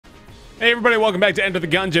Hey everybody, welcome back to Enter the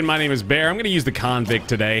Gungeon. My name is Baer. I'm going to use the convict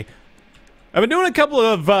today. I've been doing a couple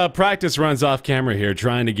of practice runs off camera here,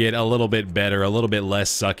 trying to get a little bit better, a little bit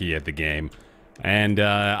less sucky at the game. And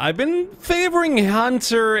I've been favoring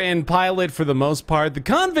Hunter and Pilot for the most part. The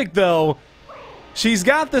convict, though, she's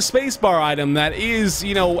got the spacebar item that is,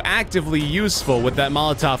 you know, actively useful with that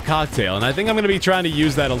Molotov cocktail. And I think I'm going to be trying to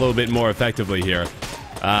use that a little bit more effectively here.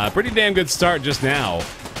 Pretty damn good start just now.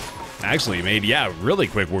 Actually made, yeah, really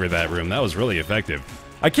quick work of that room. That was really effective.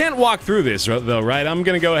 I can't walk through this, though, right? I'm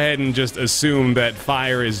gonna go ahead and just assume that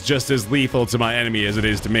fire is just as lethal to my enemy as it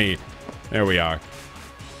is to me. There we are.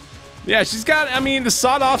 Yeah, she's got, I mean, the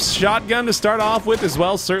sawed-off shotgun to start off with as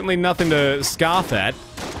well. Certainly nothing to scoff at.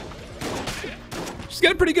 She's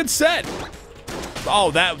got a pretty good set.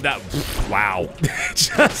 Oh, wow.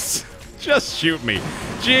 just shoot me.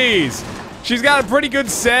 Jeez. She's got a pretty good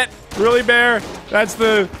set. Really, Baer? That's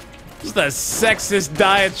the sexist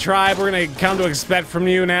diatribe we're gonna come to expect from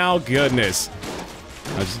you now? Goodness.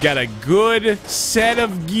 She's got a good set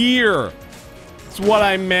of gear. That's what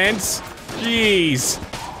I meant. Jeez.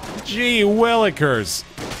 Gee willikers.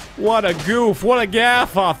 What a goof. What a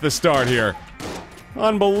gaff off the start here.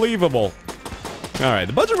 Unbelievable. Alright,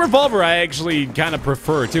 the budget revolver I actually kind of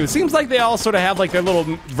prefer, too. It seems like they all sort of have like their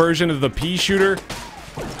little version of the pea shooter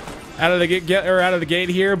out of the gate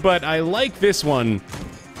here, but I like this one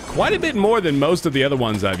quite a bit more than most of the other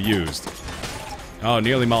ones I've used. Oh,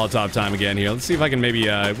 nearly Molotov time again here. Let's see if I can maybe,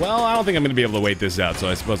 well, I don't think I'm going to be able to wait this out, so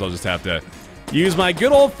I suppose I'll just have to use my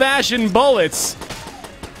good old-fashioned bullets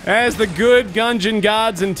as the good Gungeon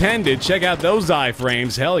gods intended. Check out those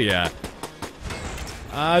iframes. Hell yeah.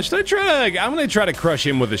 Should I try to... I'm going to try to crush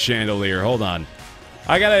him with a chandelier. Hold on.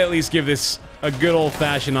 I got to at least give this a good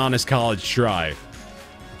old-fashioned honest college try.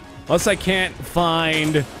 Unless I can't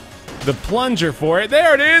find the plunger for it.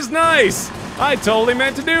 There it is! Nice! I totally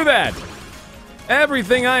meant to do that!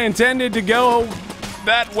 Everything I intended to go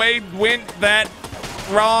that way went that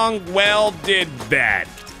wrong. Well, did that.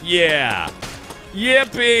 Yeah.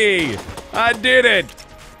 Yippee! I did it!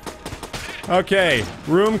 Okay,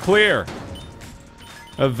 room clear.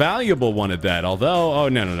 A valuable one at that, although... Oh,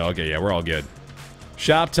 no. Okay, yeah, we're all good.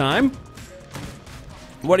 Shop time.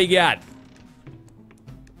 What do you got?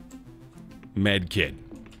 Med kit.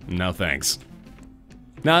 No thanks.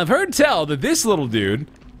 Now, I've heard tell that this little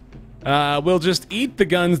dude will just eat the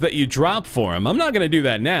guns that you drop for him. I'm not going to do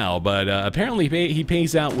that now, but apparently he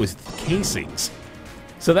pays out with casings.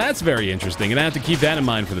 So that's very interesting, and I have to keep that in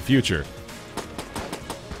mind for the future.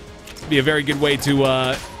 Be a very good way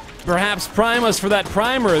to perhaps prime us for that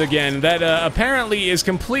primer again that apparently is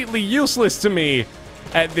completely useless to me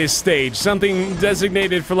at this stage. Something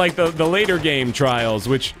designated for like the later game trials,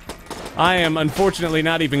 which I am unfortunately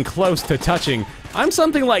not even close to touching. I'm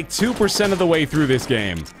something like 2% of the way through this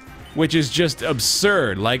game, which is just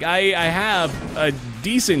absurd. Like, I have a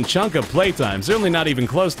decent chunk of playtime, certainly not even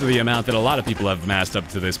close to the amount that a lot of people have amassed up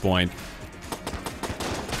to this point.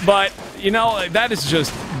 But, you know, that is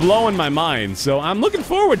just blowing my mind, so I'm looking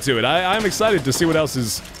forward to it. I'm excited to see what else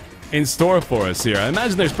is in store for us here. I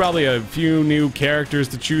imagine there's probably a few new characters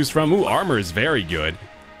to choose from. Ooh, armor is very good.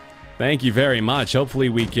 Thank you very much. Hopefully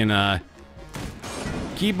we can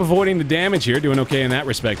keep avoiding the damage here. Doing okay in that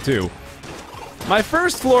respect, too. My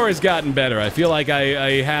first floor has gotten better. I feel like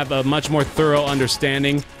I have a much more thorough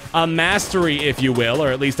understanding. A mastery, if you will, or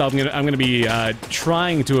at least I'm gonna be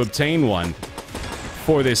trying to obtain one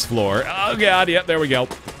for this floor. Oh, God. Yep, there we go.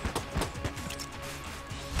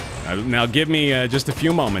 Now give me just a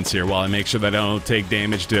few moments here while I make sure that I don't take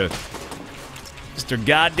damage to Mr.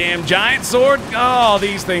 Goddamn Giant Sword. Oh,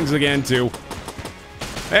 these things again, too.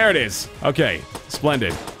 There it is. Okay,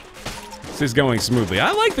 splendid. This is going smoothly.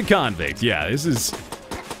 I like the convict. Yeah, this is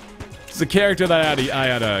a character that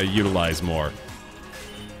I ought to utilize more.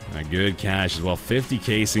 Good cash as well. 50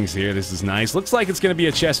 casings here. This is nice. Looks like it's going to be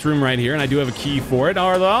a chest room right here, and I do have a key for it.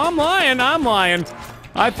 Although I'm lying.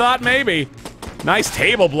 I thought maybe. Nice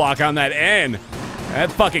table block on that N.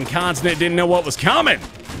 That fucking consonant didn't know what was coming.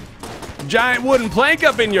 Giant wooden plank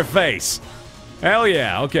up in your face. Hell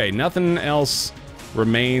yeah. Okay, nothing else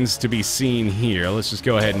remains to be seen here. Let's just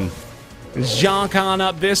go ahead and jonk on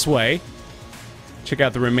up this way. Check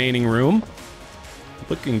out the remaining room.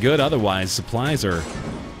 Looking good otherwise. Supplies are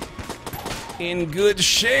in good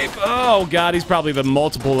shape. Oh, God, he's probably the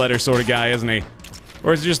multiple letter sort of guy, isn't he?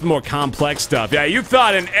 Or is it just more complex stuff? Yeah, you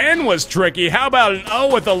thought an N was tricky. How about an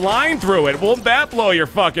O with a line through it? Won't that blow your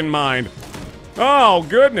fucking mind? Oh,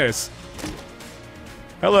 goodness.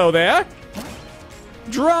 Hello there.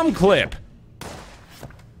 Drum clip.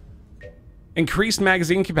 Increased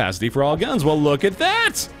magazine capacity for all guns. Well, look at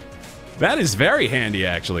that. That is very handy,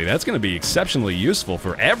 actually. That's going to be exceptionally useful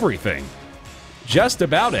for everything. Just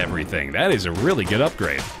about everything. That is a really good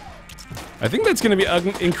upgrade. I think that's going to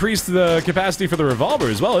be increase the capacity for the revolver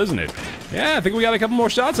as well, isn't it? Yeah, I think we got a couple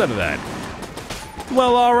more shots out of that.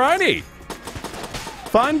 Well, alrighty.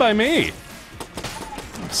 Fine by me.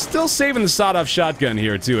 Still saving the sawed-off shotgun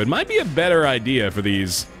here, too. It might be a better idea for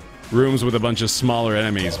these rooms with a bunch of smaller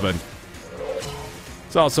enemies, but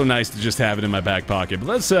it's also nice to just have it in my back pocket. But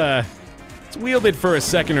let's wield it for a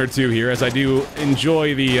second or two here, as I do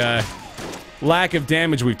enjoy the lack of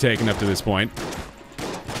damage we've taken up to this point.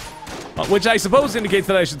 Which I suppose indicates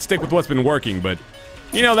that I should stick with what's been working, but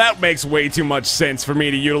you know, that makes way too much sense for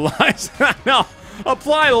me to utilize. No,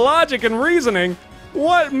 apply logic and reasoning.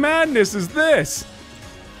 What madness is this?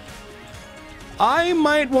 I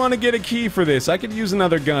might want to get a key for this. I could use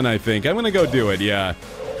another gun, I think. I'm gonna go do it, yeah.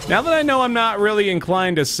 Now that I know I'm not really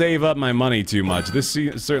inclined to save up my money too much, this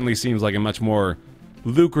certainly seems like a much more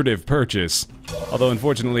lucrative purchase. Although,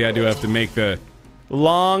 unfortunately, I do have to make the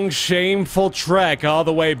long, shameful trek all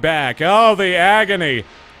the way back. Oh, the agony!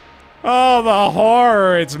 Oh, the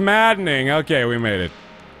horror! It's maddening! Okay, we made it.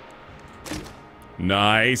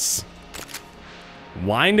 Nice.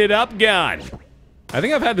 Wind it up gun! I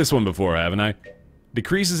think I've had this one before, haven't I?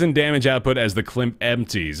 Decreases in damage output as the clip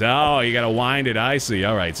empties. Oh, you gotta wind it, I see.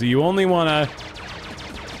 Alright, so you only wanna...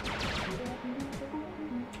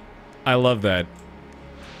 I love that.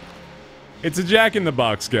 It's a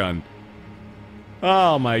jack-in-the-box gun.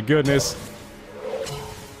 Oh my goodness.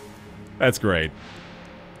 That's great.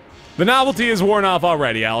 The novelty is worn off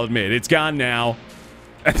already, I'll admit. It's gone now.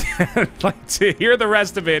 Like, to hear the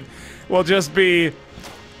rest of it will just be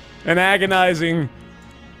an agonizing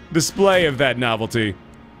display of that novelty.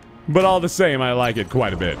 But all the same, I like it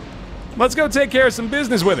quite a bit. Let's go take care of some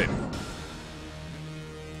business with it.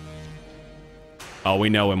 Oh, we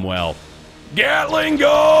know him well. Gatling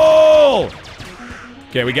goal!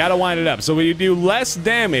 Okay, we gotta wind it up. So we do less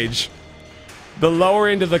damage the lower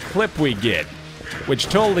into the clip we get. Which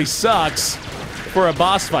totally sucks for a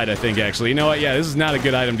boss fight, I think, actually. You know what? Yeah, this is not a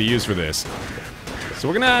good item to use for this. So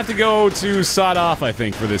we're gonna have to go to sawed off, I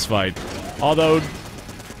think, for this fight. Although,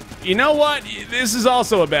 you know what? This is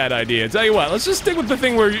also a bad idea. Tell you what, let's just stick with the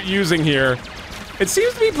thing we're using here. It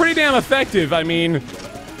seems to be pretty damn effective. I mean,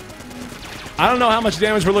 I don't know how much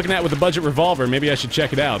damage we're looking at with the budget revolver. Maybe I should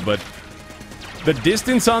check it out, but the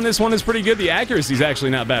distance on this one is pretty good. The accuracy is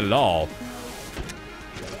actually not bad at all.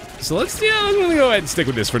 So let's, yeah, I'm gonna go ahead and stick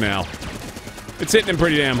with this for now. It's hitting him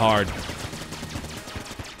pretty damn hard.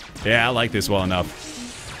 Yeah, I like this well enough.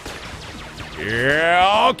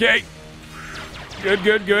 Yeah, okay. Good,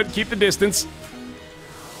 good, good. Keep the distance.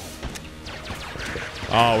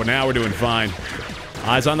 Oh, now we're doing fine.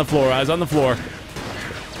 Eyes on the floor, eyes on the floor.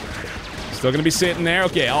 Still gonna be sitting there.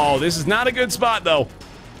 Okay, oh, this is not a good spot, though.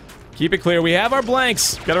 Keep it clear. We have our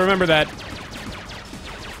blanks. Gotta remember that.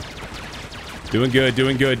 Doing good,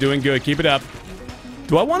 doing good, doing good. Keep it up.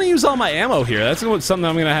 Do I want to use all my ammo here? That's something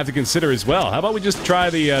I'm gonna have to consider as well. How about we just try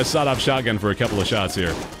the sawed-off shotgun for a couple of shots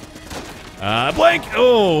here? Blank!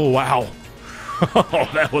 Oh, wow. Oh,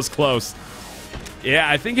 that was close. Yeah,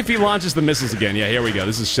 I think if he launches the missiles again. Yeah, here we go.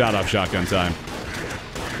 This is sawed-off shotgun time.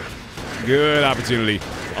 Good opportunity.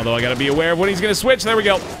 Although I gotta be aware of when he's gonna switch. There we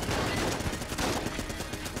go.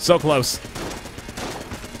 So close.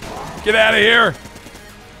 Get out of here.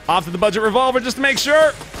 Off to the budget revolver just to make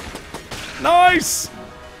sure. Nice.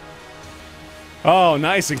 Oh,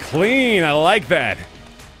 nice and clean. I like that.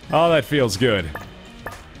 Oh, that feels good.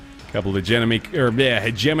 Couple of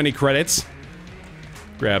hegemony credits.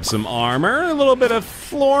 Grab some armor, a little bit of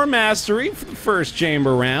floor mastery for the first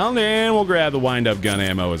chamber round, and we'll grab the wind-up gun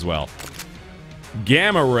ammo as well.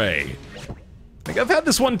 Gamma ray. I think I've had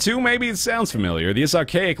this one too, maybe it sounds familiar. This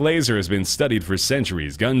archaic laser has been studied for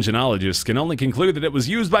centuries. Gungeonologists can only conclude that it was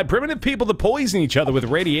used by primitive people to poison each other with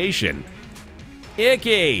radiation.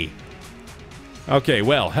 Icky! Okay,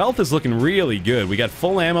 well, health is looking really good. We got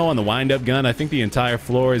full ammo on the wind-up gun. I think the entire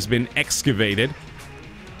floor has been excavated.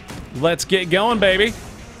 Let's get going, baby.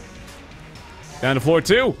 Down to floor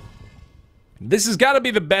 2. This has got to be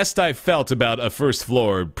the best I've felt about a first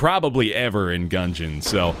floor probably ever in Gungeon,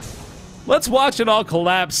 so let's watch it all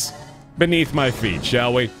collapse beneath my feet,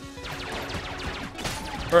 shall we?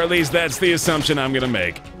 Or at least that's the assumption I'm gonna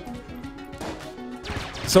make.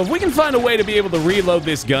 So if we can find a way to be able to reload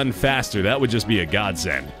this gun faster, that would just be a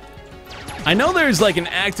godsend. I know there's like an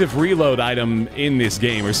active reload item in this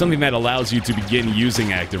game, or something that allows you to begin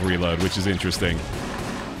using active reload, which is interesting.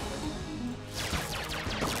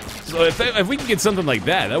 So if we can get something like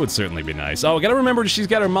that, that would certainly be nice. Oh, I gotta remember she's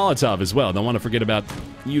got her Molotov as well. Don't want to forget about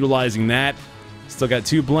utilizing that. Still got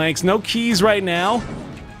 2 blanks. No keys right now.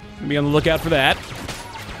 Be on the lookout for that.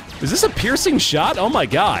 Is this a piercing shot? Oh my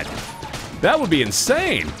god. That would be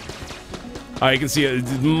insane. Alright, you can see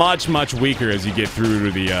it's much, much weaker as you get through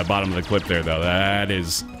to the bottom of the clip there, though. That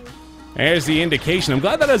is... There's the indication. I'm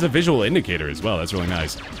glad that has a visual indicator as well. That's really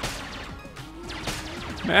nice.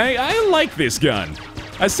 I like this gun.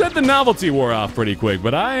 I said the novelty wore off pretty quick,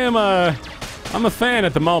 but I'm a fan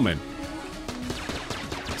at the moment.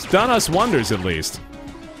 It's done us wonders, at least.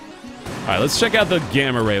 Alright, let's check out the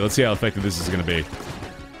gamma ray. Let's see how effective this is going to be.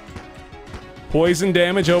 Poison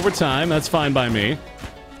damage over time. That's fine by me.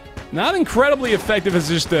 Not incredibly effective as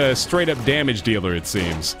just a straight-up damage dealer, it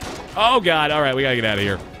seems. Oh, God. Alright, we gotta get out of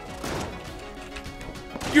here.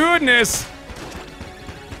 Goodness!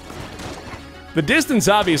 The distance,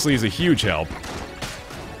 obviously, is a huge help.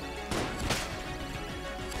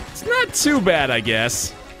 It's not too bad, I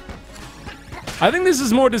guess. I think this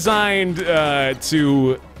is more designed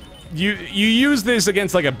to... You use this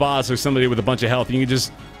against, like, a boss or somebody with a bunch of health. You can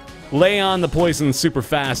just lay on the poison super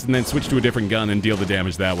fast and then switch to a different gun and deal the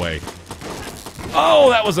damage that way. Oh,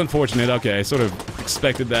 that was unfortunate. Okay, I sort of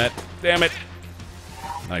expected that. Damn it.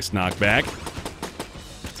 Nice knockback.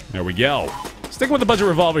 There we go. Sticking with the budget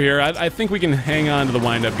revolver here, I think we can hang on to the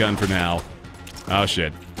wind-up gun for now. Oh,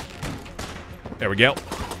 shit. There we go.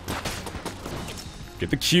 Get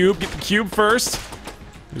the cube first.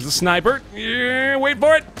 There's the sniper. Yeah, wait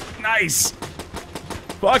for it. Nice.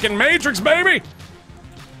 Fucking Matrix, baby.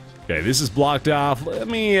 Okay, this is blocked off. Let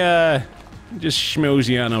me, just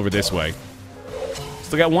schmooze on over this way.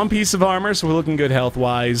 Still got 1 piece of armor, so we're looking good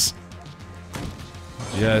health-wise.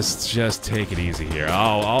 Just take it easy here.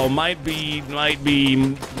 Oh, might be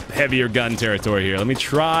heavier gun territory here. Let me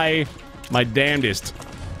try my damnedest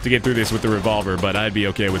to get through this with the revolver, but I'd be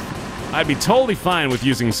totally fine with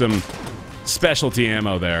using some specialty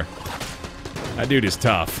ammo there. That dude is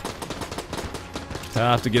tough.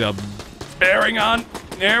 Tough to get a bearing on.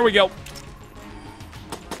 There we go.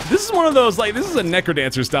 This is one of those, like, this is a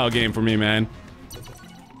Necrodancer style game for me, man.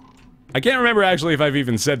 I can't remember actually if I've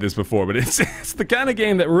even said this before, but it's the kind of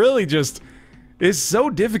game that really just is so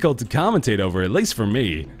difficult to commentate over, at least for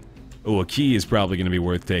me. Oh, a key is probably going to be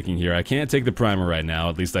worth taking here. I can't take the primer right now.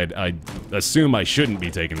 At least I assume I shouldn't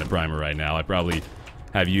be taking the primer right now. I probably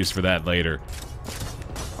have use for that later.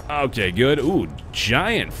 Okay, good. Ooh,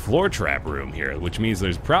 giant floor trap room here, which means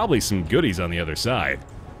there's probably some goodies on the other side.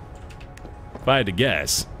 If I had to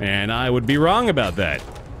guess, and I would be wrong about that.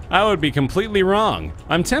 I would be completely wrong.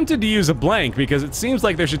 I'm tempted to use a blank because it seems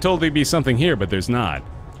like there should totally be something here, but there's not.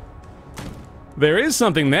 There is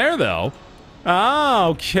something there, though. Ah,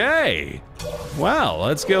 okay. Well,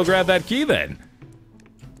 let's go grab that key then.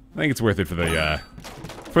 I think it's worth it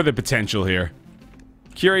for the potential here.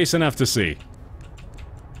 Curious enough to see.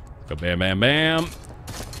 Go bam, bam, bam.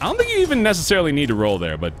 I don't think you even necessarily need to roll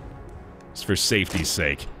there, but just for safety's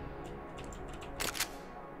sake.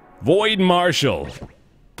 Void Marshal.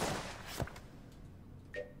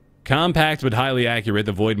 Compact but highly accurate,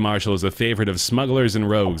 the Void Marshal is a favorite of smugglers and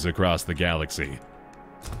rogues across the galaxy.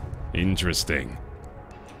 Interesting.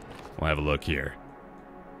 We'll have a look here.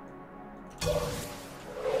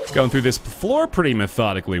 Going through this floor pretty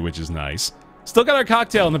methodically, which is nice. Still got our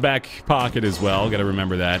cocktail in the back pocket as well, gotta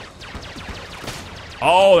remember that.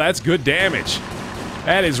 Oh, that's good damage.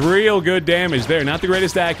 That is real good damage there. Not the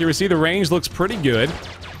greatest accuracy, the range looks pretty good.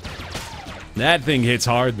 That thing hits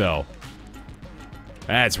hard, though.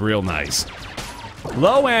 That's real nice.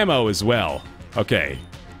 Low ammo as well. Okay,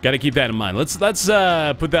 gotta keep that in mind. Let's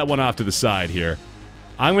put that one off to the side here.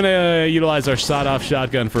 I'm gonna utilize our sawed-off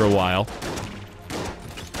shotgun for a while.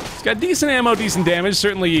 It's got decent ammo, decent damage.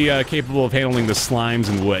 Certainly capable of handling the slimes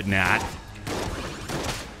and whatnot.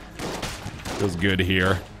 Feels good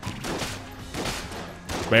here.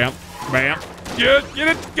 Bam, bam. Get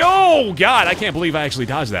it, go! God, I can't believe I actually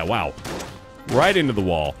dodged that. Wow. Right into the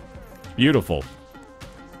wall. Beautiful.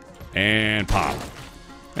 And pop.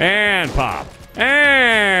 And pop.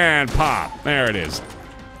 And pop. There it is.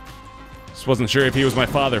 Just wasn't sure if he was my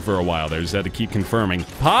father for a while there. Just had to keep confirming.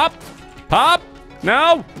 Pop? Pop?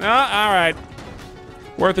 No? No? Alright.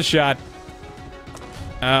 Worth a shot.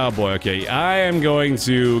 Oh boy, okay. I am going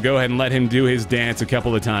to go ahead and let him do his dance a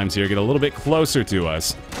couple of times here. Get a little bit closer to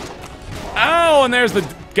us. Oh, and there's the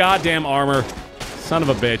goddamn armor. Son of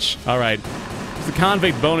a bitch. Alright. The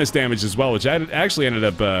convict bonus damage as well, which I actually ended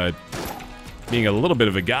up being a little bit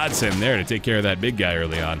of a godsend there to take care of that big guy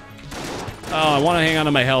early on. Oh, I want to hang on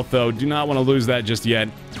to my health, though. Do not want to lose that just yet.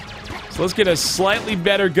 So let's get a slightly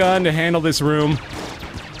better gun to handle this room.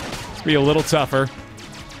 Let's be a little tougher.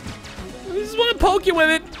 I just want to poke you with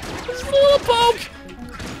it. Just a little poke.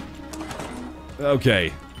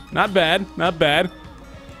 Okay. Not bad. Not bad.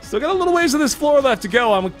 Still got a little ways of this floor left to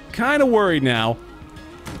go. I'm kind of worried now.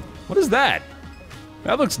 What is that?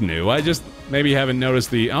 That looks new. I just maybe haven't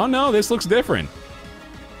noticed the... Oh, no. This looks different.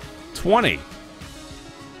 20.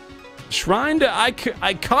 Shrine to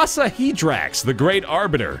Ikasa Hedrax, the Great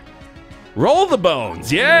Arbiter. Roll the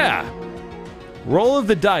bones. Yeah. Roll of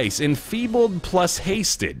the dice. Enfeebled plus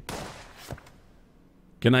hasted.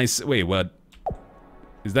 Can I... Wait, what?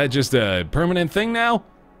 Is that just a permanent thing now?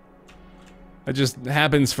 That just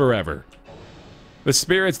happens forever. The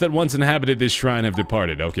spirits that once inhabited this shrine have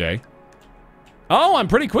departed. Okay. Oh, I'm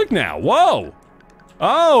pretty quick now. Whoa.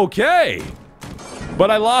 Okay.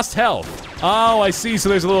 But I lost health. Oh, I see. So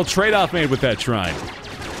there's a little trade-off made with that shrine.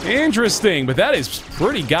 Interesting. But that is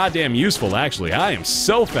pretty goddamn useful, actually. I am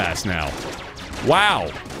so fast now.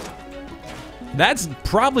 Wow. That's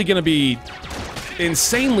probably going to be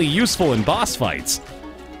insanely useful in boss fights.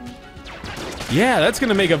 Yeah, that's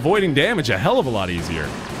gonna make avoiding damage a hell of a lot easier.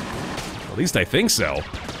 At least I think so.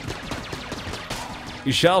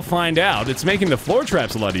 You shall find out. It's making the floor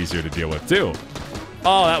traps a lot easier to deal with, too.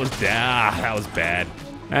 Oh, that was bad.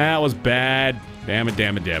 That was bad. Damn it,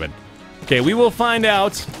 damn it, damn it. Okay, we will find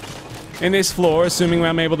out in this floor, assuming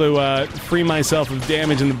I'm able to free myself of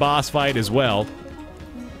damage in the boss fight as well.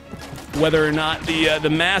 Whether or not the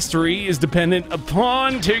mastery is dependent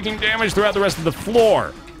upon taking damage throughout the rest of the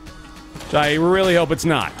floor. I really hope it's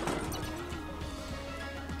not.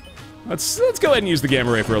 Let's go ahead and use the gamma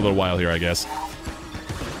ray for a little while here, I guess.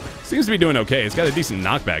 Seems to be doing okay. It's got a decent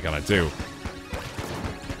knockback on it, too.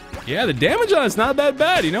 Yeah, the damage on it's not that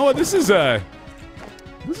bad. You know what? This is a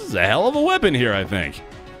hell of a weapon here, I think.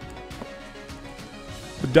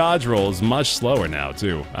 The dodge roll is much slower now,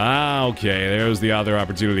 too. Ah, okay. There's the other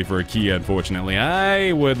opportunity for a key, unfortunately.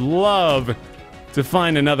 I would love to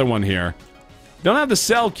find another one here. Don't have the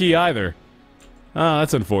cell key either. Oh,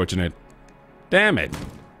 that's unfortunate. Damn it.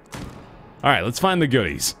 Alright, let's find the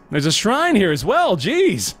goodies. There's a shrine here as well,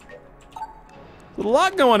 jeez. There's a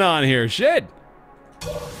lot going on here, shit.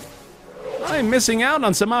 I'm missing out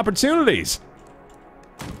on some opportunities.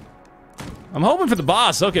 I'm hoping for the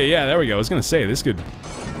boss. Okay, yeah, there we go. I was gonna say, this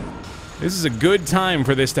is a good time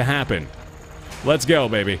for this to happen. Let's go,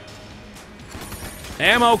 baby.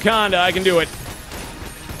 Ammo Conda, I can do it.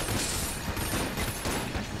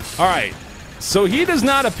 Alright, so he does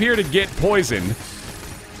not appear to get poisoned,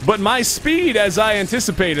 but my speed, as I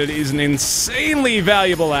anticipated, is an insanely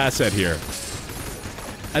valuable asset here.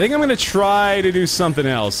 I think I'm going to try to do something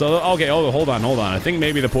else. So, okay, hold on. I think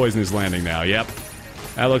maybe the poison is landing now. Yep,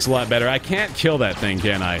 that looks a lot better. I can't kill that thing,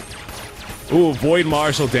 can I? Ooh, Void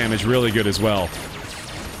Martial damage, really good as well.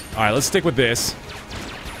 Alright, let's stick with this.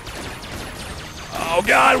 Oh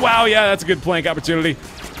god, wow, yeah, that's a good plank opportunity.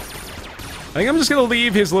 I think I'm just gonna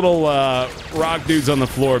leave his little rock dudes on the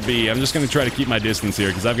floor be. I'm just gonna try to keep my distance here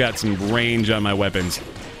because I've got some range on my weapons.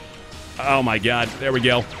 Oh my god, there we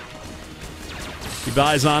go. Keep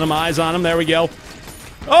eyes on him, there we go.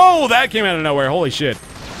 Oh, that came out of nowhere, holy shit.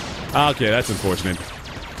 Okay, that's unfortunate.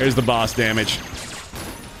 There's the boss damage.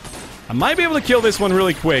 I might be able to kill this one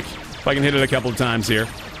really quick if I can hit it a couple of times here.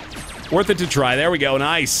 Worth it to try, there we go,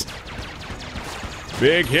 nice.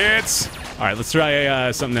 Big hits. Alright, let's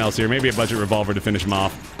try something else here. Maybe a budget revolver to finish him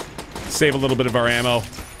off. Save a little bit of our ammo. I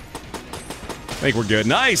think we're good.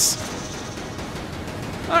 Nice!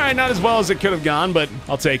 Alright, not as well as it could have gone, but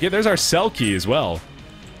I'll take it. There's our cell key as well.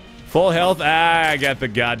 Full health. Ah, I got the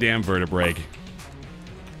goddamn vertebrae.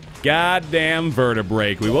 Goddamn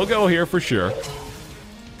vertebrae. We will go here for sure.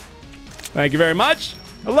 Thank you very much.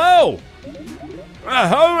 Hello! A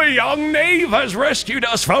holy young knave has rescued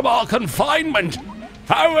us from our confinement.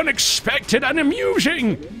 How unexpected and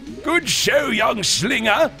amusing! Good show, young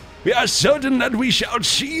slinger. We are certain that we shall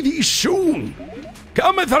see thee soon.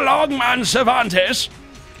 Cometh along, man Cervantes.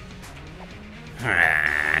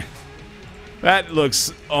 That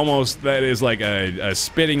looks almost... That is like a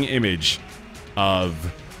spitting image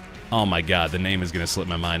of... Oh my god, the name is gonna slip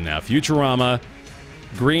my mind now. Futurama,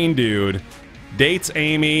 Green Dude, dates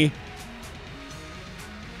Amy.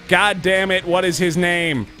 God damn it, what is his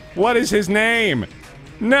name? What is his name?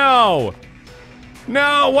 No!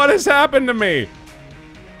 No, what has happened to me?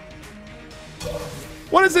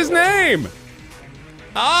 What is his name?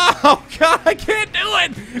 Oh, God, I can't do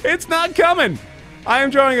it! It's not coming! I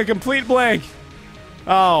am drawing a complete blank.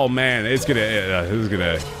 Oh, man, it's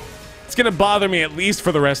gonna bother me at least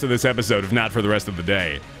for the rest of this episode, if not for the rest of the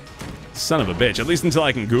day. Son of a bitch, at least until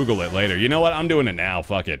I can Google it later. You know what? I'm doing it now,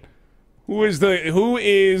 fuck it. Who is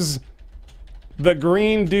the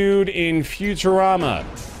green dude in Futurama?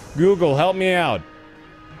 Google, help me out.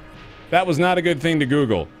 That was not a good thing to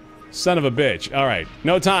Google. Son of a bitch. All right,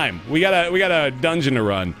 no time. We got a dungeon to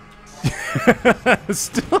run. I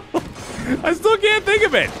still can't think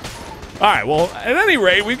of it. All right, well, at any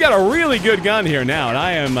rate, we've got a really good gun here now, and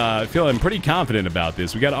I am feeling pretty confident about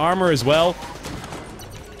this. We got armor as well.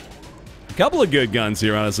 A couple of good guns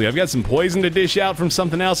here, honestly. I've got some poison to dish out from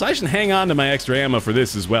something else. I should hang on to my extra ammo for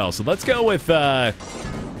this as well. So let's go with,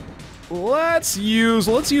 let's use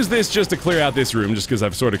this just to clear out this room, just because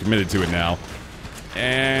I've sort of committed to it now.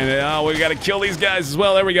 And we got to kill these guys as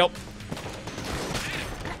well. There we go.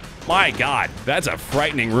 My God, that's a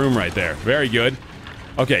frightening room right there. Very good.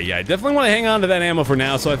 Okay, yeah, I definitely want to hang on to that ammo for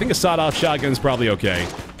now, so I think a sawed-off shotgun's probably okay.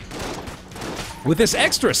 With this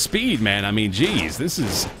extra speed, man, I mean, geez, this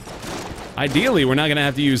is... Ideally, we're not going to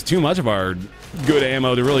have to use too much of our good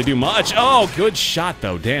ammo to really do much. Oh, good shot,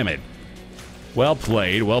 though, damn it. Well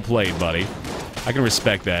played, buddy. I can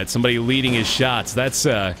respect that. Somebody leading his shots. That's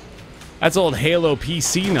old Halo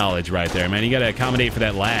PC knowledge right there, man. You got to accommodate for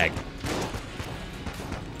that lag.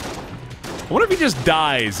 I wonder if he just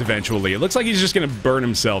dies eventually. It looks like he's just going to burn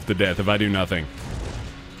himself to death if I do nothing.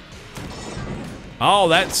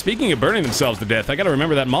 Oh, speaking of burning themselves to death, I got to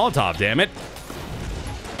remember that Molotov, damn it.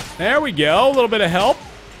 There we go. A little bit of help.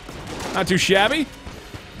 Not too shabby.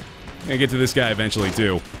 Gonna get to this guy eventually,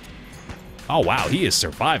 too. Oh, wow. He is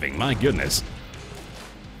surviving. My goodness.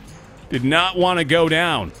 Did not want to go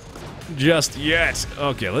down just yet.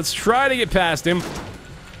 Okay, let's try to get past him.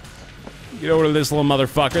 Get over to this little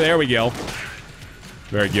motherfucker. There we go.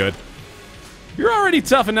 Very good. You're already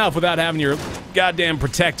tough enough without having your goddamn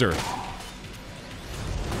protector.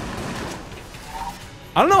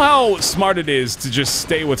 I don't know how smart it is to just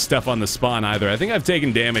stay with stuff on the spawn either. I think I've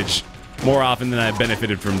taken damage more often than I've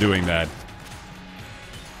benefited from doing that.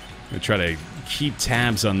 I'm gonna try to keep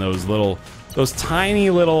tabs on those tiny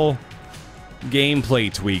little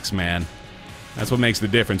gameplay tweaks, man. That's what makes the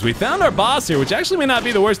difference. We found our boss here, which actually may not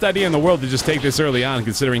be the worst idea in the world to just take this early on,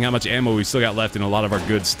 considering how much ammo we still got left in a lot of our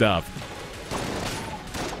good stuff.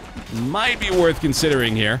 Might be worth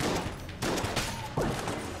considering here.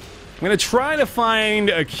 I'm gonna try to find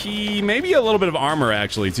a key, maybe a little bit of armor,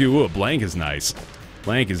 actually, too. Ooh, a blank is nice.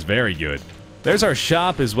 Blank is very good. There's our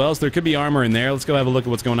shop as well, so there could be armor in there. Let's go have a look at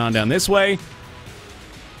what's going on down this way.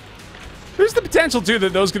 There's the potential, too,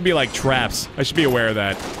 that those could be, like, traps. I should be aware of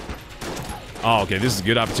that. Oh, okay, this is a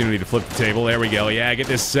good opportunity to flip the table. There we go. Yeah, get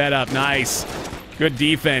this set up. Nice. Good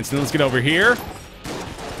defense. Then let's get over here.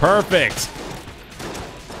 Perfect.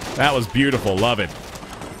 That was beautiful. Love it.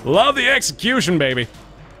 Love the execution, baby.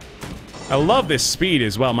 I love this speed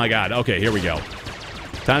as well. My God. Okay, here we go.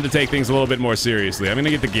 Time to take things a little bit more seriously. I'm going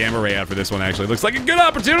to get the gamma ray out for this one, actually. Looks like a good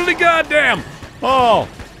opportunity. Goddamn. Oh.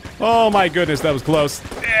 Oh, my goodness. That was close.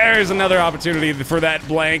 There's another opportunity for that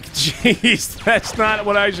blank. Jeez, that's not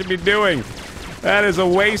what I should be doing. That is a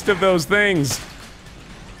waste of those things.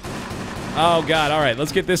 Oh, God. All right,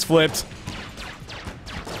 let's get this flipped.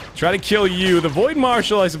 Try to kill you. The Void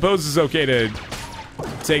Marshal, I suppose, is okay to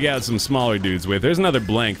take out some smaller dudes with. There's another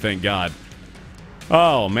blank, thank God.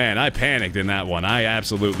 Oh, man, I panicked in that one. I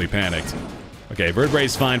absolutely panicked. Okay,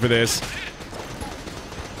 Vertebrae's fine for this.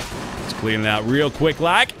 Let's clean it out real quick,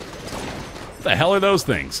 like. What the hell are those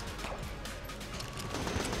things?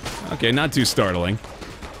 Okay, not too startling.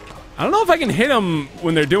 I don't know if I can hit them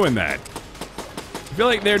when they're doing that. I feel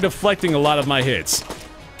like they're deflecting a lot of my hits.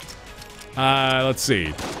 Let's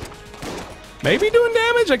see. Maybe doing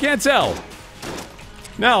damage? I can't tell.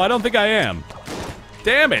 No, I don't think I am.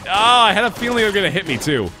 Damn it. Oh, I had a feeling they were going to hit me,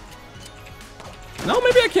 too. No,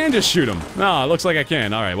 maybe I can just shoot them. No, it looks like I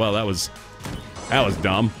can. All right, well, that was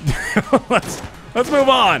dumb. Let's move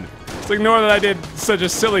on. Let's ignore that I did such a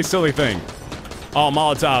silly, silly thing. Oh,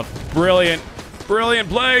 Molotov. Brilliant. Brilliant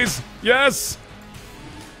plays. Yes.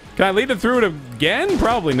 Can I lead it through it again?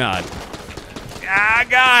 Probably not. Ah,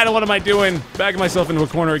 God, what am I doing? Backing myself into a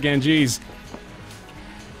corner again, jeez.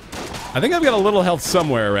 I think I've got a little health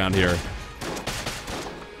somewhere around here.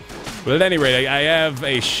 But at any rate, I have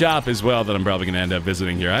a shop as well that I'm probably going to end up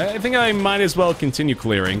visiting here. I think I might as well continue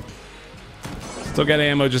clearing. Still got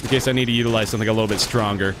ammo just in case I need to utilize something a little bit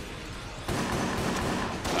stronger.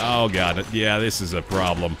 Oh, God. Yeah, this is a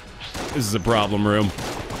problem. This is a problem room.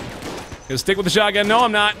 Gonna stick with the shotgun. No,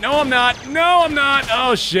 I'm not. No, I'm not. No, I'm not.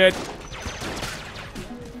 Oh, shit.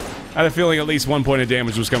 I had a feeling at least 1 point of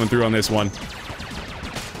damage was coming through on this one.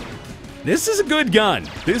 This is a good gun.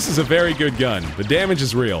 This is a very good gun. The damage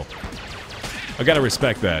is real. I gotta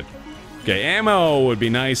respect that. Okay, ammo would be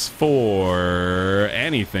nice for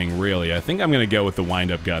anything, really. I think I'm gonna go with the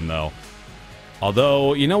wind-up gun, though.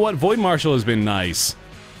 Although, you know what? Void Marshal has been nice.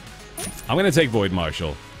 I'm gonna take Void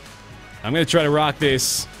Marshal. I'm gonna try to rock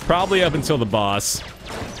this probably up until the boss.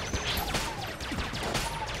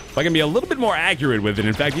 If I can be a little bit more accurate with it.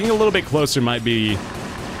 In fact, getting a little bit closer might be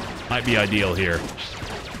ideal here.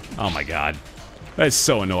 Oh my god. That's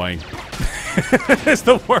so annoying. It's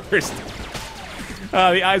the worst.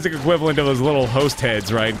 The Isaac equivalent of those little host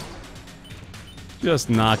heads, right? Just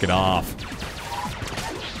knock it off.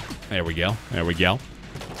 There we go. There we go.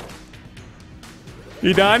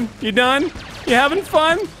 You done? You done? You having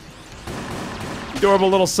fun? Adorable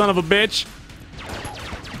little son of a bitch.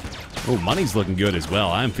 Oh, money's looking good as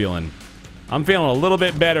well. I'm feeling a little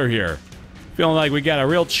bit better here. Feeling like we got a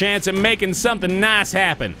real chance at making something nice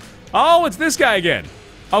happen. Oh, it's this guy again.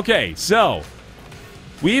 Okay, so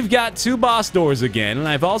we've got 2 boss doors again, and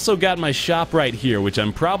I've also got my shop right here, which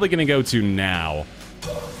I'm probably going to go to now.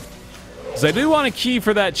 Because I do want a key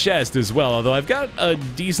for that chest as well, although I've got a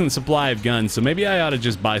decent supply of guns, so maybe I ought to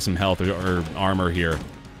just buy some health or armor here.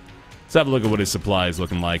 Let's have a look at what his supply is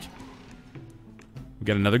looking like. We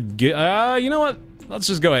got another... you know what? Let's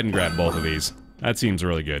just go ahead and grab both of these. That seems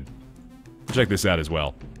really good. Check this out as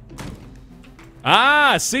well.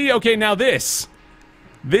 Ah, see? Okay, now this.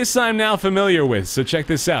 This I'm now familiar with, so check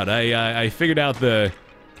this out. I figured out the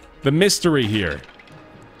mystery here.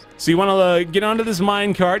 So you want to get onto this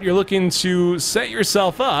minecart. You're looking to set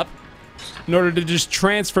yourself up in order to just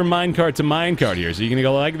transfer minecart to minecart here. So you're going to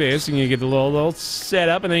go like this, and you get the little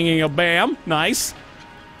setup, and then you're going to go bam, nice.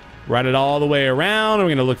 Ride it all the way around. We're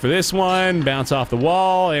going to look for this one, bounce off the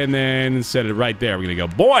wall, and then set it right there. We're going to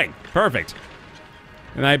go boing, perfect.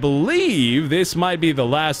 And I believe this might be the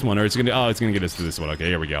last one, or it's going to, oh, it's going to get us to this one. Okay,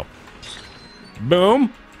 here we go.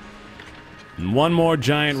 Boom. And one more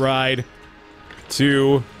giant ride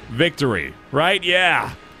to victory, right?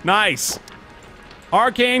 Yeah, nice.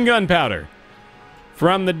 Arcane gunpowder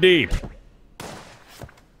from the deep.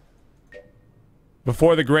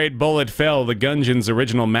 Before the great bullet fell, the Gungeon's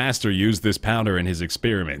original master used this powder in his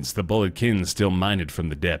experiments. The bullet-kin still mined from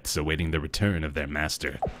the depths, awaiting the return of their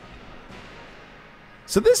master.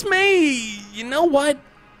 So this may... You know what?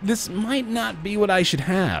 This might not be what I should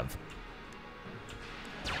have.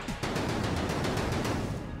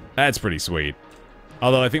 That's pretty sweet.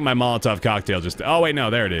 Although I think my Molotov cocktail just... Oh, wait,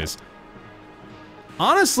 no, there it is.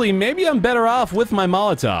 Honestly, maybe I'm better off with my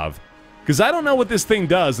Molotov. Because I don't know what this thing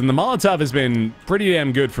does, and the Molotov has been pretty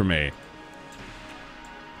damn good for me.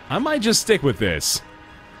 I might just stick with this.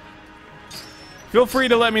 Feel free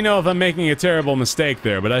to let me know if I'm making a terrible mistake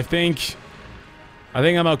there, but I think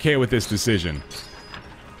I'm okay with this decision.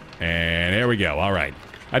 And there we go, alright.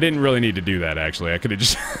 I didn't really need to do that, actually. I could have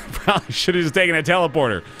just... probably should have just taken a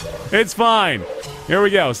teleporter. It's fine. Here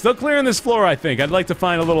we go. Still clearing this floor, I think. I'd like to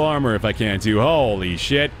find a little armor if I can, too. Holy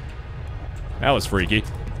shit. That was freaky.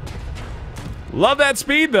 Love that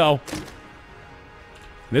speed, though.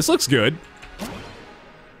 This looks good.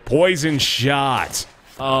 Poison shot.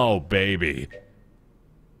 Oh, baby.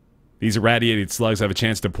 These irradiated slugs have a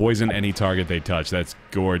chance to poison any target they touch. That's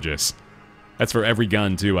gorgeous. That's for every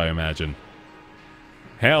gun, too, I imagine.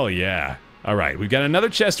 Hell yeah. Alright, we've got another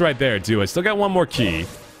chest right there, too. I still got one more key.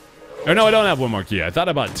 Or no, I don't have one more key. I thought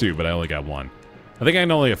I bought 2, but I only got 1. I think I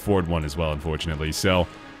can only afford 1 as well, unfortunately, so...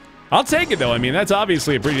 I'll take it, though. I mean, that's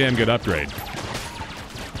obviously a pretty damn good upgrade.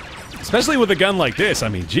 Especially with a gun like this. I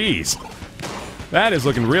mean, geez. That is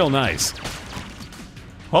looking real nice.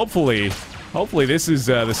 Hopefully this is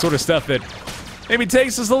the sort of stuff that maybe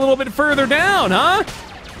takes us a little bit further down, huh?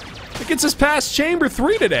 It gets us past Chamber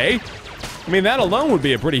 3 today. I mean, that alone would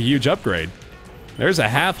be a pretty huge upgrade. There's a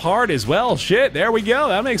half heart as well. Shit, there we go.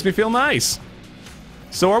 That makes me feel nice.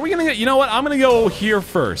 So are we gonna get... You know what? I'm gonna go here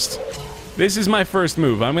first. This is my first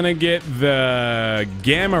move. I'm gonna get the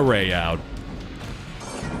gamma ray out.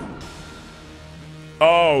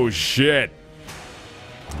 Oh, shit.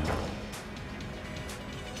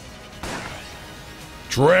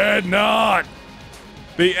 Dreadnought!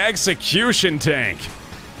 The execution tank.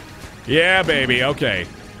 Yeah, baby, okay.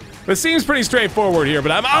 This seems pretty straightforward here,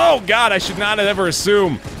 but oh, God, I should not have ever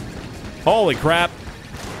assumed. Holy crap.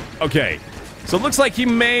 Okay. So it looks like he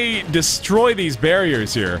may destroy these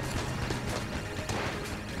barriers here.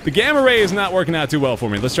 The gamma ray is not working out too well for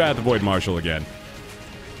me. Let's try out the Void Marshal again.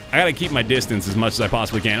 I gotta keep my distance as much as I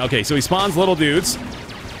possibly can. Okay, so he spawns little dudes.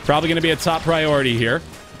 Probably gonna be a top priority here.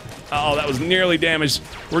 Oh, that was nearly damaged.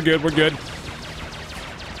 We're good, we're good.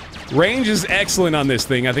 Range is excellent on this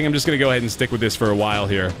thing. I think I'm just gonna go ahead and stick with this for a while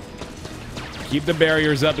here. Keep the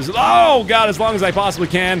barriers up as... Oh, God, as long as I possibly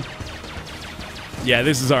can. Yeah,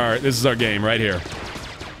 this is our game right here.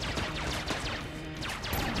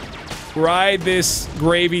 Ride this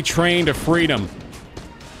gravy train to freedom.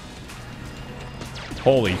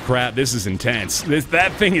 Holy crap, this is intense.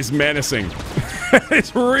 That thing is menacing.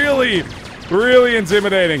 It's really, really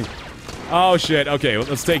intimidating. Oh, shit. Okay, well,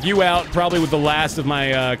 let's take you out, probably with the last of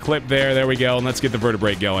my clip there. There we go, and let's get the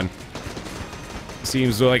vertebrae going.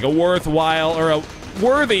 Seems like a worthwhile, or a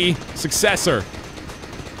worthy successor.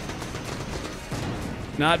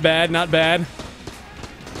 Not bad, not bad.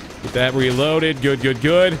 Get that reloaded. Good, good,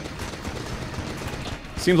 good.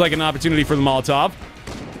 Seems like an opportunity for the Molotov.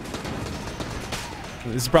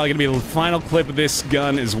 This is probably going to be the final clip of this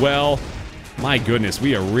gun as well. My goodness,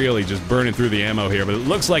 we are really just burning through the ammo here, but it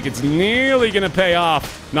looks like it's nearly going to pay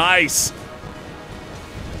off. Nice.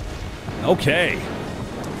 Okay.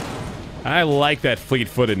 I like that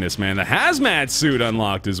fleet-footedness, man. The hazmat suit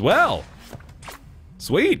unlocked as well.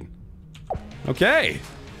 Sweet. Okay.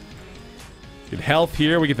 Get health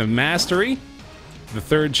here. We get the mastery. The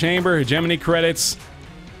third chamber, hegemony credits.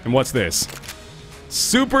 And what's this?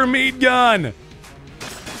 Super meat gun!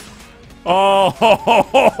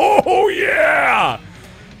 Oh, yeah!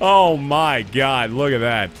 Oh my god, look at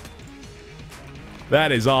that.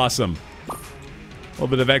 That is awesome. A little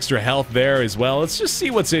bit of extra health there as well. Let's just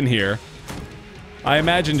see what's in here. I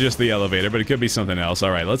imagine just the elevator, but it could be something else.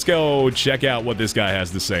 Alright, let's go check out what this guy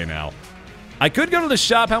has to say now. I could go to the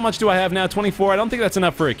shop. How much do I have now? 24? I don't think that's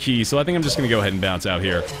enough for a key, so I think I'm just going to go ahead and bounce out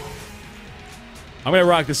here. I'm going to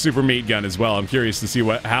rock the super meat gun as well. I'm curious to see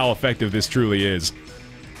how effective this truly is.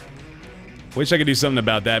 Wish I could do something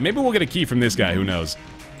about that. Maybe we'll get a key from this guy. Who knows?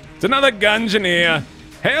 It's another Gungeon here.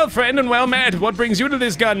 Hail, friend, and well met. What brings you to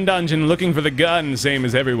this gun dungeon? Looking for the gun, same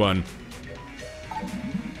as everyone.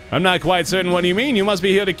 I'm not quite certain what you mean. You must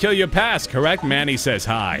be here to kill your past, correct? Manny says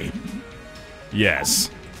hi.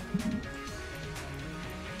 Yes.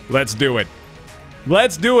 Let's do it.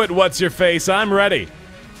 Let's do it, what's your face? I'm ready.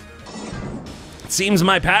 It seems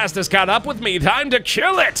my past has caught up with me. Time to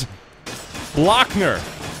kill it! Blockner.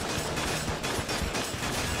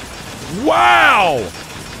 Wow!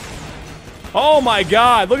 Oh my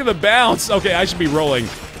god, look at the bounce. Okay, I should be rolling.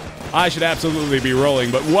 I should absolutely be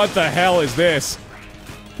rolling, but what the hell is this?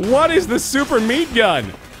 What is the super meat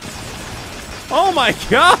gun? Oh my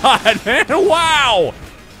god, man, wow!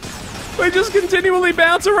 They just continually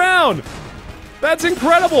bounce around! That's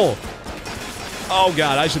incredible! Oh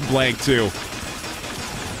god, I should blank too.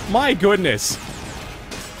 My goodness.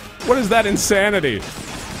 What is that insanity?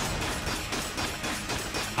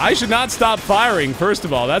 I should not stop firing, first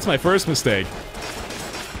of all. That's my first mistake.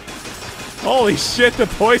 Holy shit, the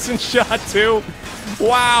poison shot too.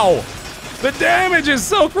 Wow. The damage is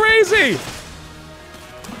so crazy.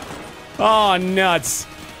 Oh, nuts.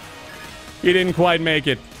 He didn't quite make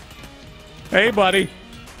it. Hey, buddy.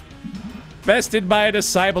 Bested by a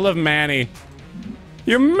disciple of Manny.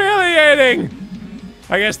 Humiliating!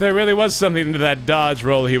 I guess there really was something to that dodge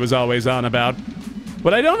roll he was always on about.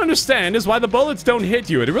 What I don't understand is why the bullets don't hit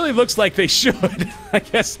you. It really looks like they should. I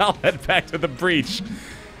guess I'll head back to the breach.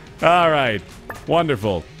 Alright.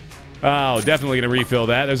 Wonderful. Oh, definitely gonna refill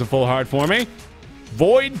that. There's a full heart for me.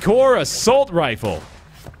 Void Core Assault Rifle.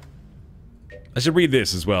 I should read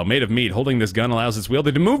this as well. Made of meat, holding this gun allows its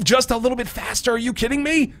wielder to move just a little bit faster. Are you kidding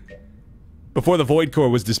me? Before the Void Corps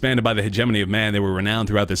was disbanded by the hegemony of man, they were renowned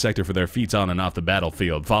throughout the sector for their feats on and off the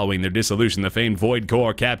battlefield. Following their dissolution, the famed Void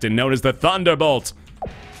Corps captain, known as the Thunderbolt,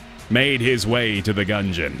 made his way to the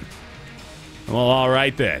Gungeon. Well,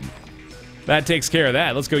 alright then. That takes care of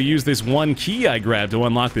that. Let's go use this one key I grabbed to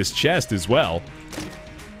unlock this chest as well.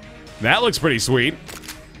 That looks pretty sweet.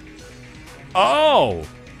 Oh!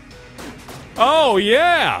 Oh,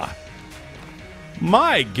 yeah!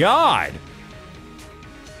 My god!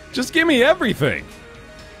 Just give me everything.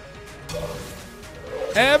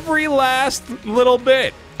 Every last little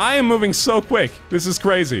bit. I am moving so quick. This is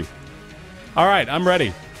crazy. Alright, I'm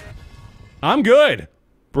ready. I'm good.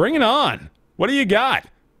 Bring it on. What do you got?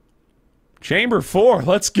 Chamber 4,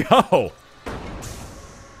 let's go.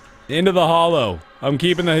 Into the hollow. I'm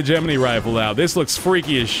keeping the hegemony rifle out. This looks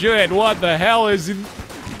freaky as shit. What the hell is it?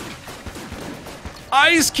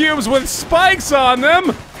 Ice cubes with spikes on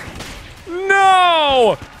them?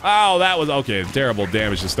 No! Oh, that was okay. Terrible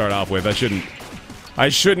damage to start off with. I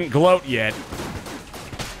shouldn't gloat yet.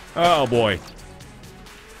 Oh boy.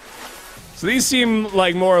 So these seem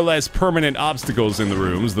like more or less permanent obstacles in the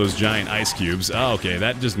rooms, those giant ice cubes. Oh, okay,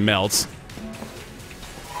 that just melts.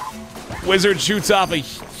 Wizard shoots off a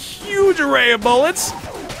huge array of bullets.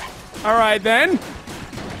 Alright then.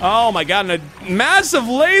 Oh my god, and a massive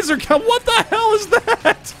laser gun. What the hell is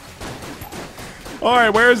that?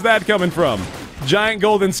 Alright, where is that coming from? Giant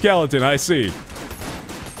golden skeleton, I see.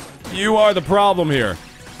 You are the problem here.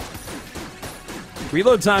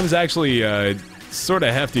 Reload time is actually sort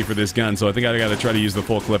of hefty for this gun, so I think I gotta try to use the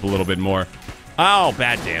full clip a little bit more. Oh,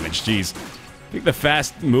 bad damage, jeez. think the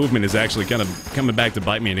fast movement is actually kind of coming back to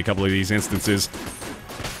bite me in a couple of these instances.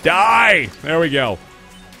 Die! There we go.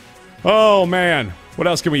 Oh, man. What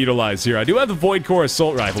else can we utilize here? I do have the Void Core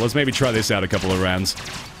Assault Rifle. Let's maybe try this out a couple of rounds.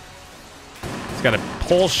 It's got a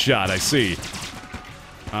pulse shot, I see.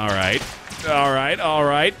 Alright. Alright,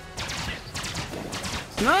 alright.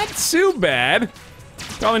 It's not too bad.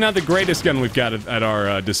 Probably not the greatest gun we've got at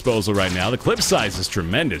our disposal right now. The clip size is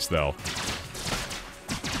tremendous, though.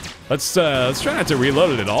 Let's try not to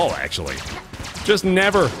reload it at all, actually. Just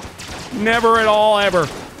never. Never at all, ever.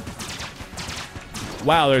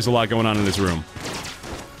 Wow, there's a lot going on in this room.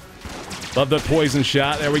 Love the poison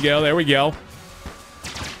shot. There we go, there we go.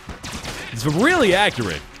 It's really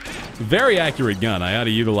accurate. Very accurate gun. I ought to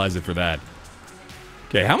utilize it for that.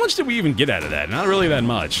 Okay, how much did we even get out of that? Not really that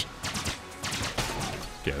much.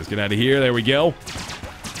 Okay, let's get out of here. There we go.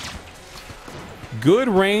 Good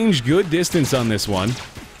range, good distance on this one.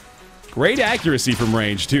 Great accuracy from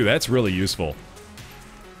range, too. That's really useful.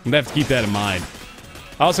 I'm gonna have to keep that in mind.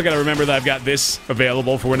 I also gotta remember that I've got this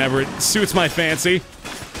available for whenever it suits my fancy.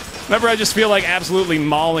 Whenever I just feel like absolutely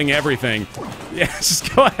mauling everything. Yeah,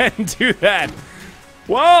 just go ahead and do that.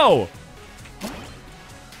 Whoa!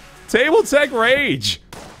 Table Tech Rage.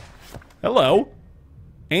 Hello.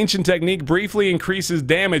 Ancient technique briefly increases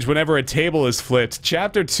damage whenever a table is flipped.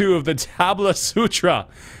 Chapter 2 of the Tabla Sutra.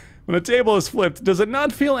 When a table is flipped, does it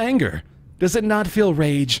not feel anger? Does it not feel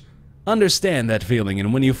rage? Understand that feeling,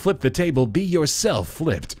 and when you flip the table, be yourself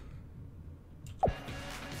flipped.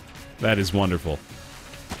 That is wonderful.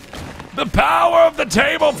 The power of the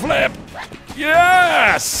table flip!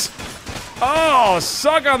 Yes! Oh,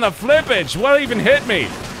 suck on the flippage! What even hit me?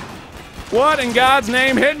 What in God's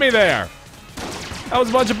name hit me there? That was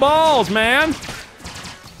a bunch of balls, man!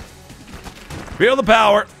 Feel the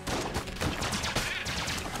power.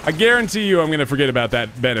 I guarantee you I'm gonna forget about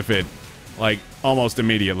that benefit, like, almost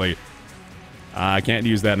immediately. I can't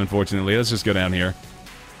use that, unfortunately. Let's just go down here.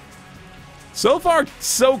 So far,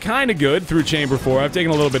 so kind of good through Chamber 4. I've taken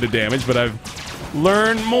a little bit of damage, but I've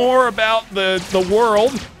learned more about the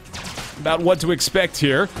world, about what to expect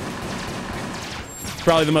here.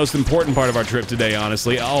 Probably the most important part of our trip today,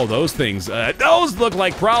 honestly. Oh, those things. Those look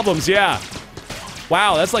like problems, yeah.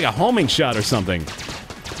 Wow, that's like a homing shot or something.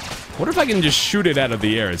 I wonder if I can just shoot it out of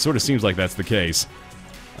the air. It sort of seems like that's the case.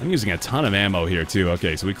 I'm using a ton of ammo here, too.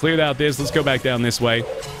 Okay, so we cleared out this. Let's go back down this way.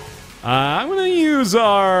 I'm going to use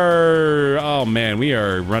our... Oh, man, we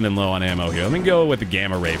are running low on ammo here. Let me go with the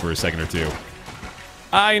Gamma Ray for a second or two.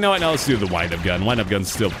 You know what? No, let's do the wind-up gun. Wind-up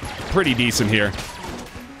gun's still pretty decent here.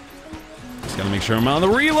 Just got to make sure I'm on the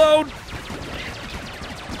reload.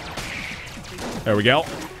 There we go.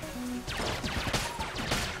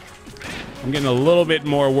 I'm getting a little bit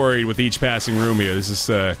more worried with each passing room here. This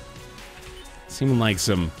is, seeming like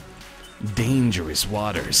some dangerous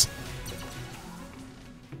waters.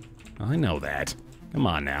 I know that. Come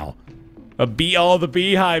on now. Oh, the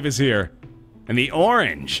beehive is here. And the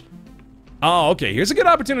orange. Oh, okay. Here's a good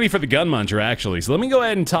opportunity for the gun muncher, actually. So let me go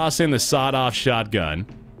ahead and toss in the sawed-off shotgun.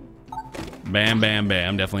 Bam, bam,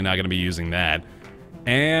 bam. Definitely not going to be using that.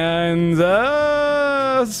 And,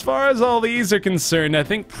 as far as all these are concerned, I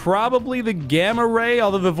think probably the Gamma Ray,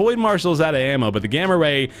 although the Void Marshal's out of ammo, but the Gamma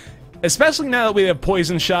Ray, especially now that we have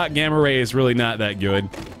Poison Shot, Gamma Ray is really not that good.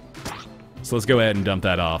 So let's go ahead and dump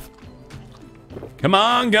that off. Come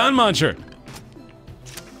on, gun muncher!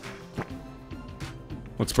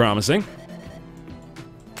 Looks promising.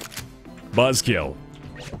 Buzzkill.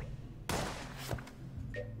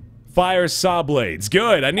 Fire saw blades.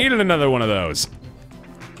 Good, I needed another one of those.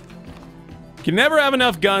 Can never have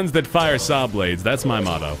enough guns that fire saw blades. That's my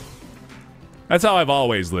motto. That's how I've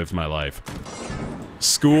always lived my life.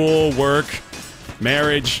 School, work,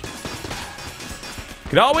 marriage.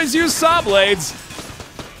 Could always use saw blades.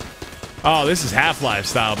 Oh, this is Half-Life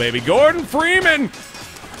style, baby. Gordon Freeman!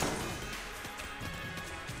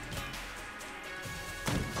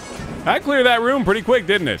 That cleared that room pretty quick,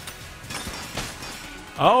 didn't it?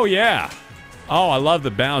 Oh, yeah. Oh, I love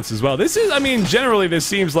the bounce as well. This is, I mean, generally this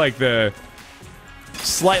seems like the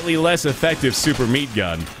slightly less effective super meat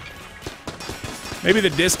gun. Maybe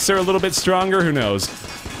the discs are a little bit stronger, who knows?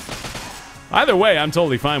 Either way, I'm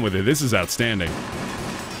totally fine with it. This is outstanding.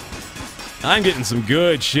 I'm getting some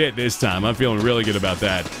good shit this time. I'm feeling really good about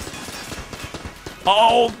that.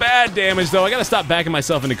 Oh, bad damage, though. I gotta stop backing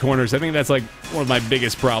myself into corners. I think that's, like, one of my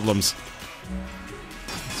biggest problems.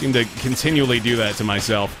 I seem to continually do that to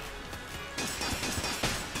myself.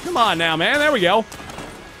 Come on now, man. There we go.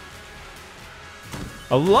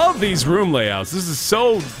 I love these room layouts. This is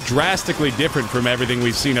so drastically different from everything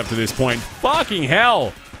we've seen up to this point. Fucking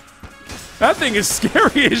hell. That thing is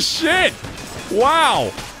scary as shit.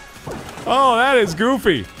 Wow. Oh, that is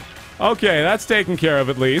goofy. Okay, that's taken care of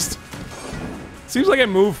at least. Seems like I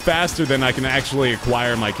move faster than I can actually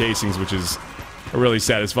acquire my casings, which is a really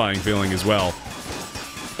satisfying feeling as well.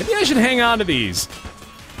 Maybe I should hang on to these.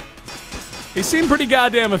 They seem pretty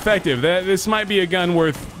goddamn effective. This might be a gun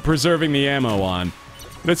worth preserving the ammo on.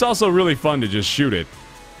 But it's also really fun to just shoot it.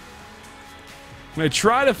 I'm gonna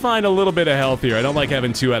try to find a little bit of health here. I don't like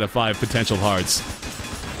having 2 out of 5 potential hearts.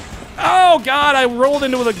 Oh god, I rolled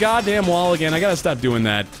into the goddamn wall again. I gotta stop doing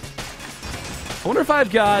that. I wonder if I've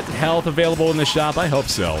got health available in the shop. I hope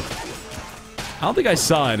so. I don't think I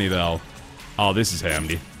saw any, though. Oh, this is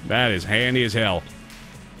handy. That is handy as hell.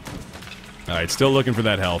 Alright, still looking for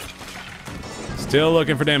that health. Still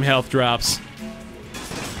looking for them health drops.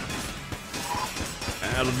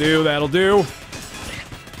 That'll do, that'll do.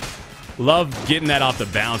 Love getting that off the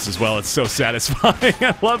bounce as well. It's so satisfying.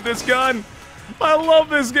 I love this gun. I love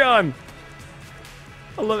this gun.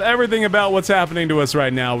 I love everything about what's happening to us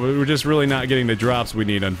right now. We're just really not getting the drops we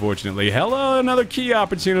need, unfortunately. Hello, another key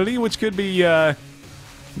opportunity, which could be,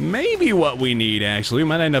 maybe what we need, actually. We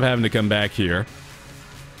might end up having to come back here.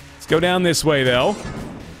 Let's go down this way, though.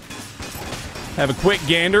 Have a quick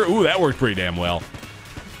gander. Ooh, that worked pretty damn well.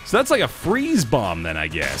 So that's like a freeze bomb, then, I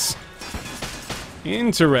guess.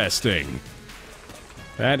 Interesting.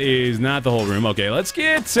 That is not the whole room. Okay, let's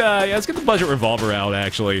get the budget revolver out,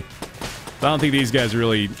 actually. I don't think these guys are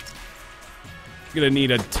really gonna need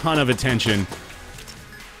a ton of attention.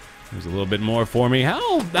 There's a little bit more for me.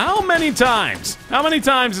 How many times? How many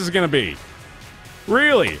times is it gonna be?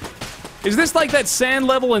 Really? Is this like that sand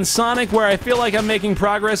level in Sonic where I feel like I'm making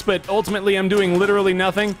progress, but ultimately I'm doing literally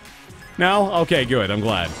nothing? No? Okay, good. I'm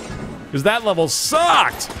glad. Because that level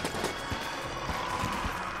sucked!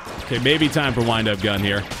 Okay, maybe time for wind-up gun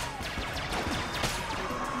here.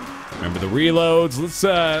 Remember the reloads.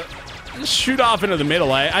 Let's shoot off into the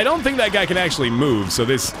middle. I don't think that guy can actually move, so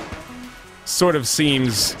this sort of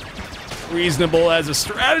seems reasonable as a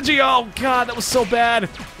strategy. Oh, God, that was so bad.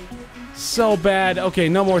 So bad. Okay,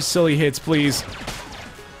 no more silly hits, please.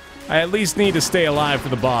 I at least need to stay alive for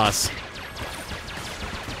the boss.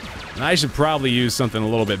 And I should probably use something a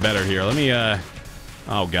little bit better here. Let me,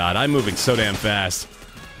 oh, God, I'm moving so damn fast.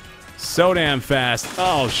 So damn fast.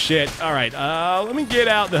 Oh, shit. All right, let me get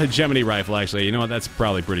out the hegemony rifle, actually. You know what? That's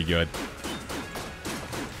probably pretty good.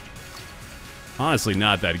 Honestly,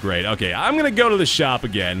 not that great. Okay, I'm gonna go to the shop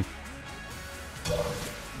again.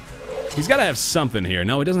 He's gotta have something here.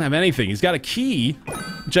 No, he doesn't have anything. He's got a key,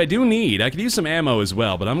 which I do need. I could use some ammo as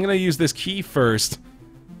well, but I'm gonna use this key first.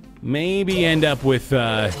 Maybe end up with,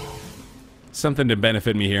 something to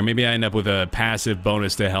benefit me here. Maybe I end up with a passive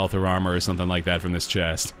bonus to health or armor or something like that from this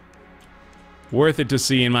chest. Worth it to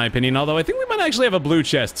see, in my opinion, although I think we might actually have a blue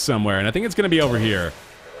chest somewhere, and I think it's gonna be over here.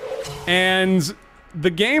 And the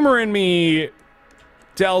gamer in me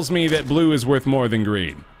tells me that blue is worth more than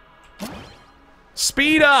green.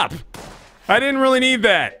 Speed up! I didn't really need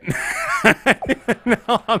that.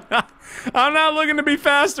 No, I'm not looking to be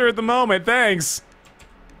faster at the moment, thanks.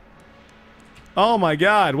 Oh my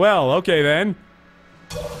god, well, okay then.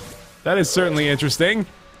 That is certainly interesting.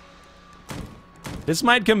 This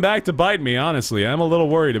might come back to bite me, honestly. I'm a little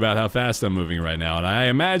worried about how fast I'm moving right now, and I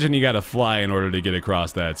imagine you gotta fly in order to get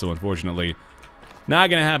across that, so unfortunately, not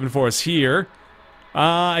gonna happen for us here.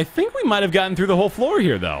 I think we might have gotten through the whole floor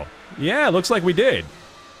here, though. Yeah, looks like we did.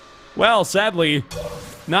 Well, sadly,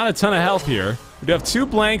 not a ton of health here. We do have 2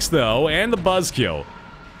 blanks, though, and the buzzkill.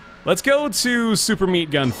 Let's go to Super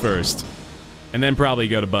Meat Gun first, and then probably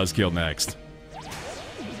go to buzzkill next.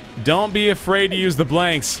 Don't be afraid to use the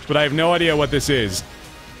blanks, but I have no idea what this is.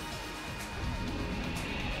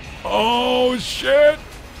 Oh, shit!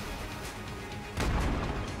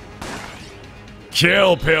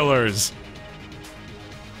 Kill pillars!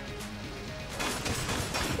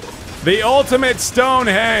 The ultimate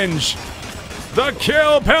Stonehenge! The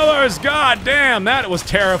kill pillars! God damn, that was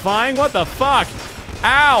terrifying. What the fuck?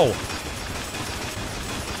 Ow!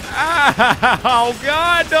 Ow!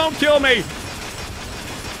 God, don't kill me!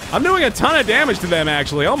 I'm doing a ton of damage to them,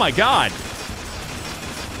 actually. Oh my god.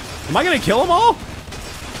 Am I gonna kill them all?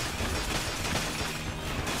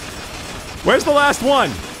 Where's the last one?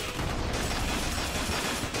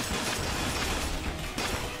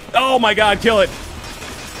 Oh my god, kill it.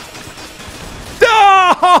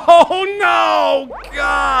 Oh, no!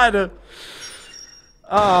 God!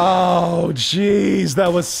 Oh, jeez,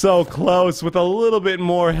 that was so close. With a little bit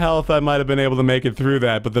more health, I might have been able to make it through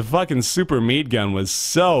that, but the fucking super meat gun was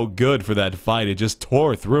so good for that fight. It just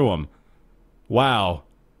tore through him. Wow.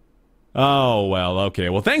 Oh, well, okay.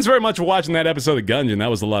 Well, thanks very much for watching that episode of Gungeon. That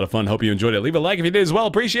was a lot of fun. Hope you enjoyed it. Leave a like if you did as well.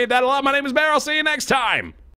 Appreciate that a lot. My name is Baer. I'll see you next time.